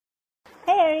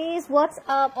Hey Aries, what's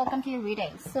up? Welcome to your reading.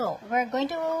 So we're going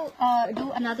to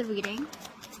do another reading.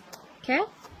 Okay,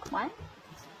 1,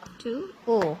 2,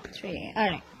 3. All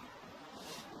right.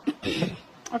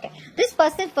 Okay, this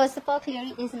person first of all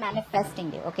clearly is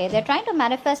manifesting you. Okay, they're trying to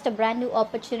manifest a brand new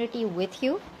opportunity with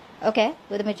you. Okay,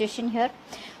 with the Magician here.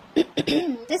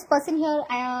 This person here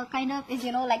kind of is,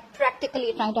 like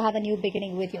practically trying to have a new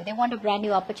beginning with you. They want a brand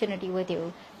new opportunity with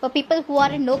you. For people who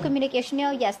are in no communication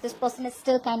here, yes, this person is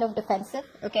still kind of defensive.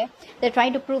 Okay, they're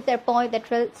trying to prove their point.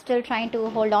 They're still trying to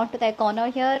hold on to their corner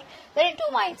here. They're in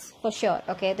two minds for sure.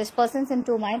 Okay, this person's in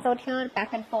two minds out here,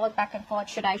 back and forth.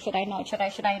 Should I not?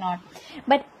 Should I not?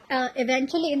 But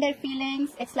eventually in their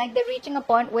feelings, it's like they're reaching a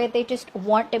point where they just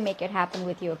want to make it happen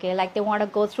with you. Okay, like they want to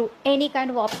go through any kind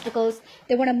of obstacles.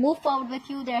 They want to move forward with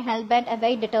you. They're hell-bent and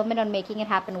very determined on making it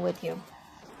happen with you.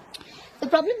 The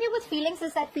problem here with feelings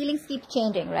is that feelings keep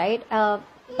changing, right?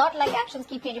 Not like actions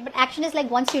keep changing, but action is like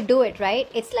once you do it, right?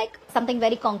 It's like something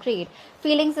very concrete.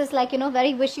 Feelings is like,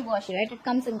 very wishy-washy, right? It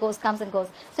comes and goes. So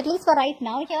at least for right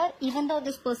now here, even though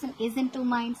this person is in two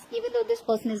minds, even though this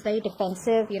person is very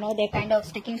defensive, they're kind of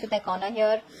sticking to their corner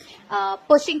here,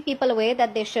 pushing people away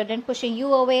that they shouldn't, pushing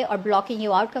you away or blocking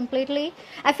you out completely.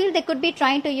 I feel they could be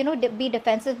trying to, be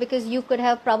defensive because you could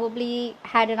have probably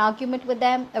had an argument with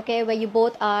them, okay, where you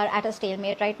both are at a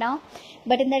stalemate right now.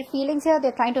 But in their feelings here,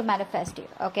 they're trying to manifest you,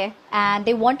 okay? And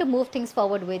they want to move things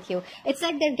forward with you. It's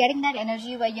like they're getting that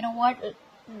energy where,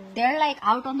 they're like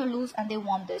out on the loose and they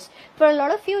want this. For a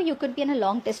lot of you, you could be in a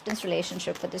long distance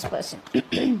relationship with this person.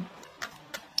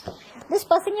 This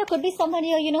person here could be someone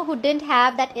here, who didn't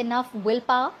have that enough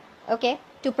willpower, okay,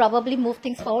 to probably move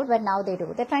things forward, but now they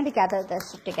do. They're trying to gather their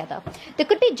shit together. They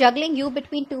could be juggling you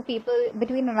between two people,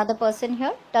 between another person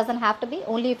here. Doesn't have to be,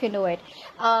 only if you know it.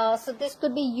 So this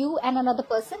could be you and another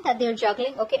person that they're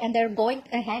juggling, okay, and they're going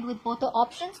ahead with both the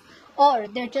options, or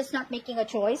they're just not making a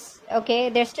choice, okay.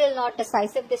 They're still not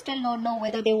decisive. They still don't know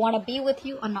whether they want to be with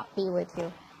you or not be with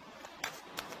you.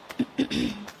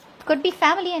 Could be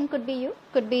family and could be you.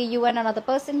 Could be you and another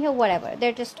person here, whatever.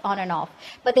 They're just on and off,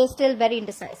 but they're still very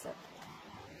indecisive.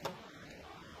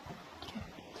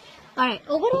 Alright,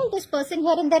 overall this person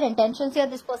here in their intentions here,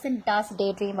 this person does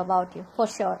daydream about you, for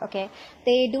sure, okay.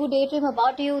 They do daydream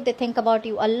about you, they think about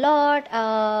you a lot.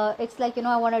 It's like,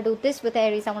 I want to do this with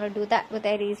Aries, I want to do that with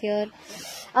Aries here.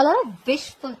 A lot of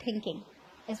wishful thinking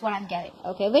is what I'm getting,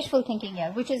 okay. Wishful thinking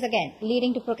here, which is again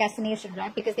leading to procrastination,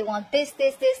 right? Because they want this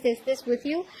with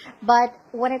you. But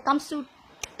when it comes to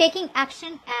taking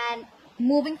action and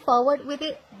moving forward with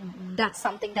it, that's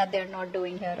something that they're not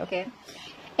doing here, okay.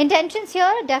 Intentions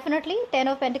here, definitely 10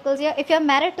 of Pentacles here. If you're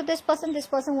married to this person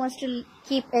wants to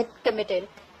keep it committed,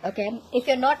 okay. If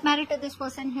you're not married to this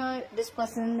person here, this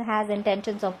person has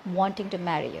intentions of wanting to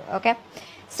marry you, okay.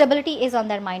 Stability is on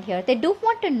their mind here. They do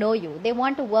want to know you. They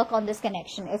want to work on this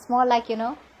connection. It's more like, they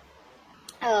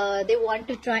want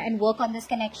to try and work on this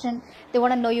connection. They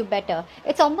want to know you better.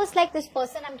 It's almost like this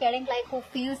person I'm getting, like, who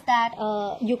feels that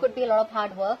you could be a lot of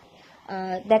hard work.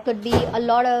 There could be a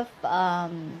lot of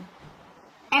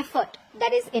effort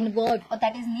that is involved or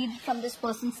that is needed from this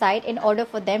person's side in order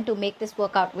for them to make this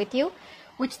work out with you,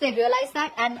 which they realize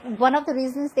that. And one of the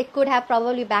reasons they could have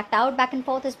probably backed out back and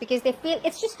forth is because they feel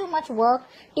it's just too much work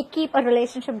to keep a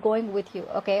relationship going with you,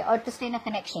 okay, or to stay in a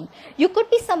connection. You could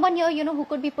be someone here, who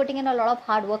could be putting in a lot of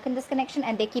hard work in this connection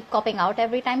and they keep copping out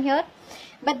every time here.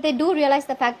 But they do realize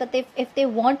the fact that if they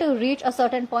want to reach a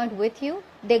certain point with you,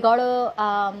 they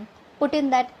gotta put in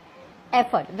that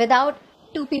effort. Without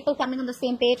two people coming on the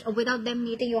same page or without them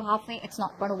meeting you halfway, it's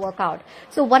not going to work out.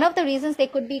 So one of the reasons they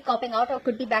could be copping out or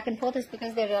could be back and forth is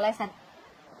because they realize that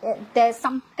there's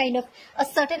some kind of a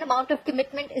certain amount of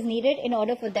commitment is needed in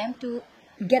order for them to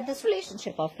get this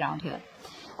relationship off ground here.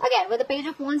 Again, with the Page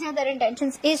of Wands here, their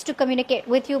intentions is to communicate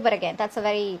with you, but again, that's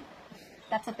a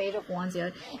Page of Wands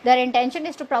here. Their intention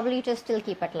is to probably just still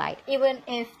keep it light, even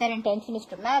if their intention is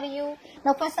to marry you.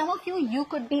 Now, for some of you, you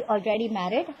could be already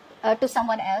married to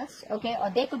someone else, okay,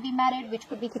 or they could be married, which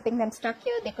could be keeping them stuck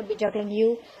here. They could be juggling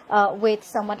you with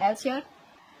someone else here.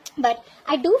 But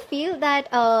I do feel that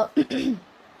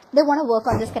they want to work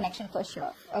on this connection for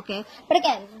sure, okay. But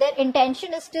again, their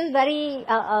intention is still very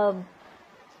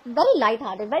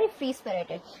light-hearted, very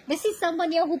free-spirited. This is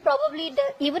someone here who probably,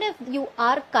 even if you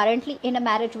are currently in a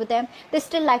marriage with them, they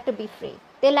still like to be free.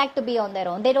 They like to be on their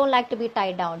own. They don't like to be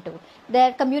tied down to.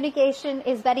 Their communication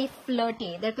is very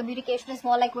flirty. Their communication is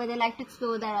more like where they like to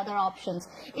explore their other options.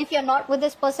 If you're not with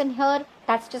this person here,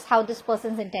 that's just how this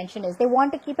person's intention is. They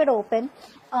want to keep it open.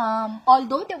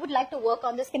 Although they would like to work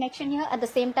on this connection here, at the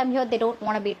same time here, they don't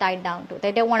want to be tied down to.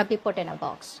 They don't want to be put in a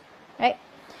box, right?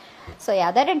 So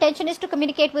yeah, their intention is to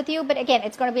communicate with you, but again,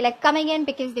 it's going to be like coming in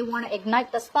because they want to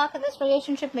ignite the spark in this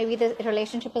relationship. Maybe the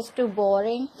relationship is too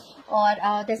boring,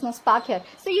 or there's no spark here.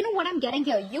 So you know what I'm getting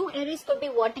here, you Aries could be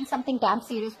wanting something damn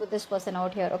serious with this person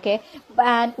out here, okay?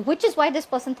 And which is why this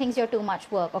person thinks you're too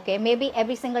much work, okay? Maybe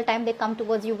every single time they come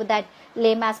towards you with that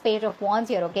lame ass page of wands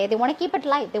here, okay? They want to keep it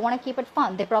light, they want to keep it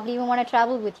fun, they probably even want to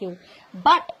travel with you,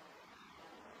 but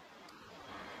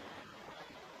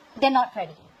they're not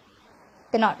ready.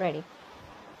 They're not ready.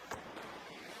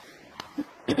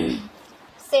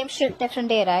 Same shit, different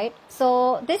day, right?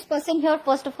 So this person here,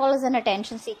 first of all, is an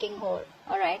attention seeking whore.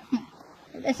 Alright.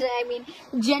 I mean,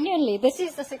 genuinely, this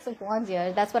is the Six of Wands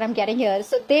here. That's what I'm getting here.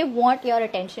 So they want your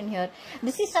attention here.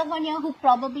 This is someone here who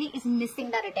probably is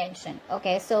missing that attention.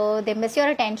 Okay, so they miss your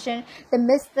attention. They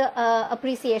miss the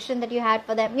appreciation that you had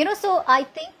for them. You know, so I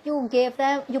think you gave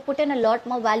them, you put in a lot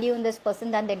more value in this person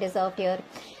than they deserved here.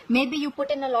 Maybe you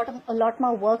put in a lot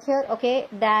more work here, okay,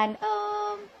 than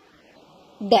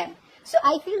them. So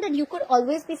I feel that you could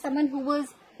always be someone who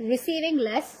was receiving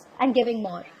less and giving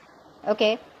more.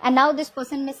 Okay, and now this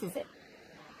person misses it,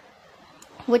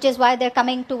 which is why they're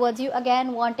coming towards you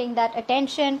again, wanting that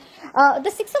attention. The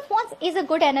Six of Wands is a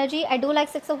good energy. I do like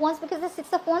Six of Wands because the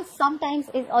Six of Wands sometimes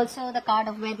is also the card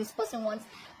of where this person wants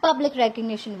public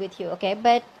recognition with you, okay?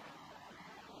 But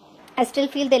I still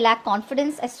feel they lack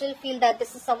confidence. I still feel that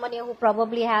this is someone here who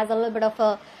probably has a little bit of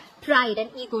a pride and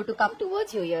ego to come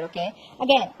towards you here, okay?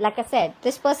 Again, like I said,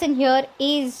 this person here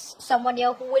is someone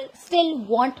here who will still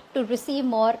want to receive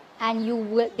more, and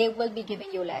they will be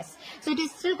giving you less. So it is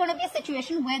still going to be a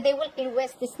situation where they will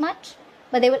invest this much,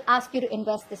 but they will ask you to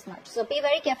invest this much. So be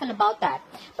very careful about that.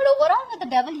 But overall, with the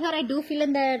Devil here, I do feel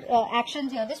in their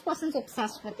actions here, this person's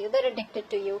obsessed with you. They're addicted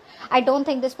to you. I don't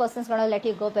think this person's going to let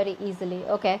you go very easily,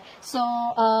 okay?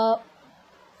 So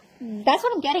that's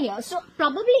what I'm getting here. So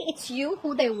probably it's you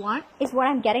who they want, is what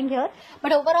I'm getting here.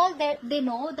 But overall, they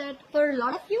know that for a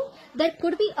lot of you, there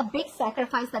could be a big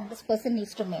sacrifice that this person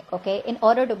needs to make, okay, in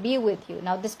order to be with you.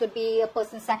 Now, this could be a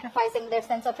person sacrificing their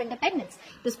sense of independence.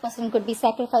 This person could be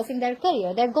sacrificing their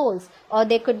career, their goals, or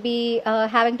they could be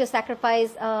having to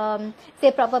sacrifice,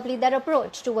 say, probably their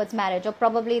approach towards marriage, or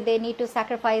probably they need to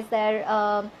sacrifice their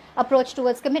approach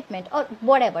towards commitment, or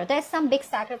whatever. There's some big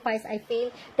sacrifice, I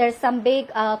feel. There's some big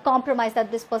compromise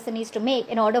that this person needs to make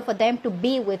in order for them to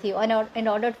be with you, or in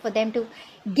order for them to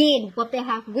gain what they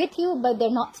have with you, but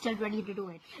they're not still ready to do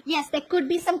it. Yes, there could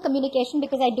be some communication,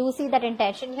 because I do see that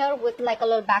intention here with like a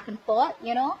little back and forth,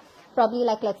 you know, probably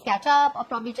like let's catch up, or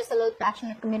probably just a little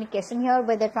passionate communication here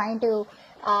where they're trying to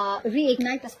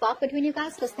reignite the spark between you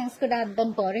guys, because things could have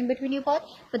been boring between you both,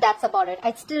 but that's about it.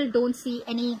 I still don't see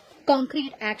any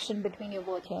concrete action between you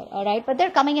both here, alright? But they're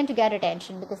coming in to get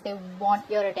attention because they want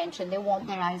your attention. They want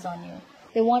their eyes on you.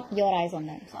 They want your eyes on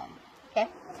them. Sorry. Okay?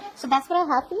 So that's what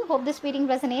I have for you. Hope this reading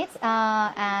resonates,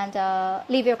 and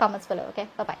leave your comments below. Okay?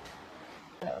 Bye-bye.